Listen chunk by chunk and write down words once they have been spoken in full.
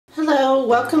Hello,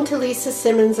 welcome to Lisa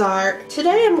Simmons Art.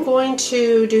 Today I'm going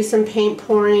to do some paint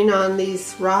pouring on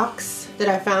these rocks that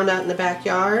I found out in the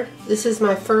backyard. This is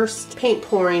my first paint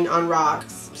pouring on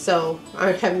rocks, so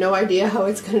I have no idea how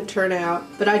it's going to turn out.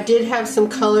 But I did have some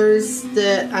colors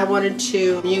that I wanted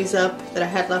to use up that I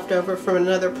had left over from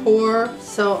another pour.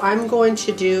 So I'm going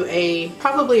to do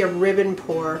probably a ribbon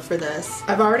pour for this.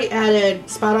 I've already added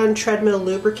Spot On Treadmill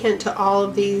lubricant to all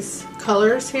of these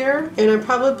colors here, and I'm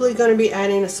probably going to be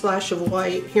adding a splash of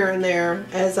white here and there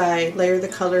as I layer the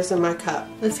colors in my cup.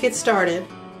 Let's get started.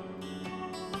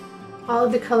 All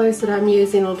of the colors that I'm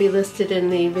using will be listed in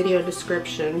the video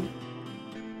description.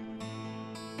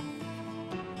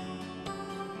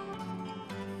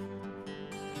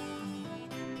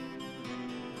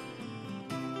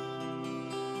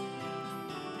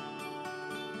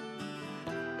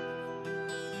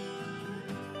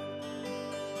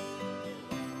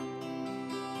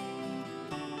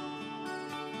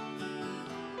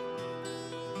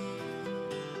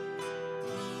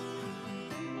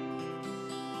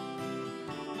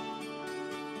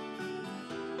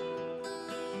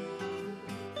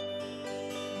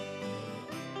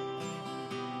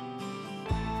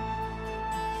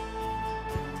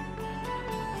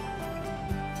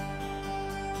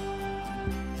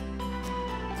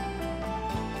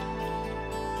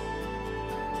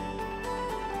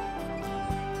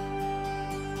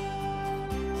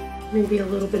 Maybe a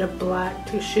little bit of black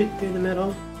to shoot through the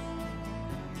middle.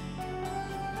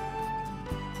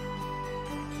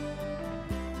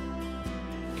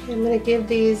 Okay, I'm going to give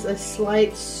these a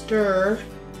slight stir.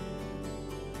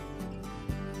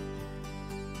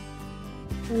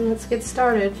 And let's get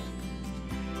started.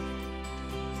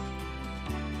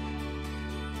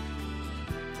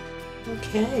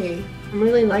 Okay, I'm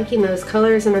really liking those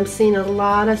colors and I'm seeing a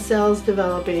lot of cells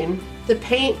developing. The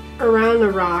paint around the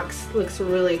rocks looks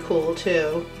really cool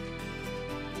too.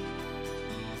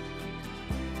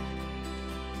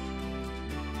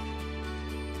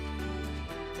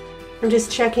 I'm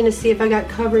just checking to see if I got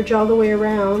coverage all the way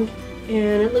around,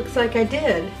 and it looks like I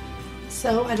did.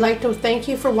 So I'd like to thank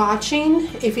you for watching.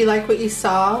 If you like what you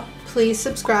saw, please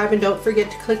subscribe and don't forget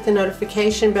to click the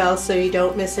notification bell so you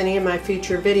don't miss any of my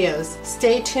future videos.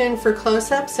 Stay tuned for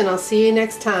close-ups and I'll see you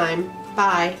next time.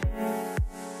 Bye.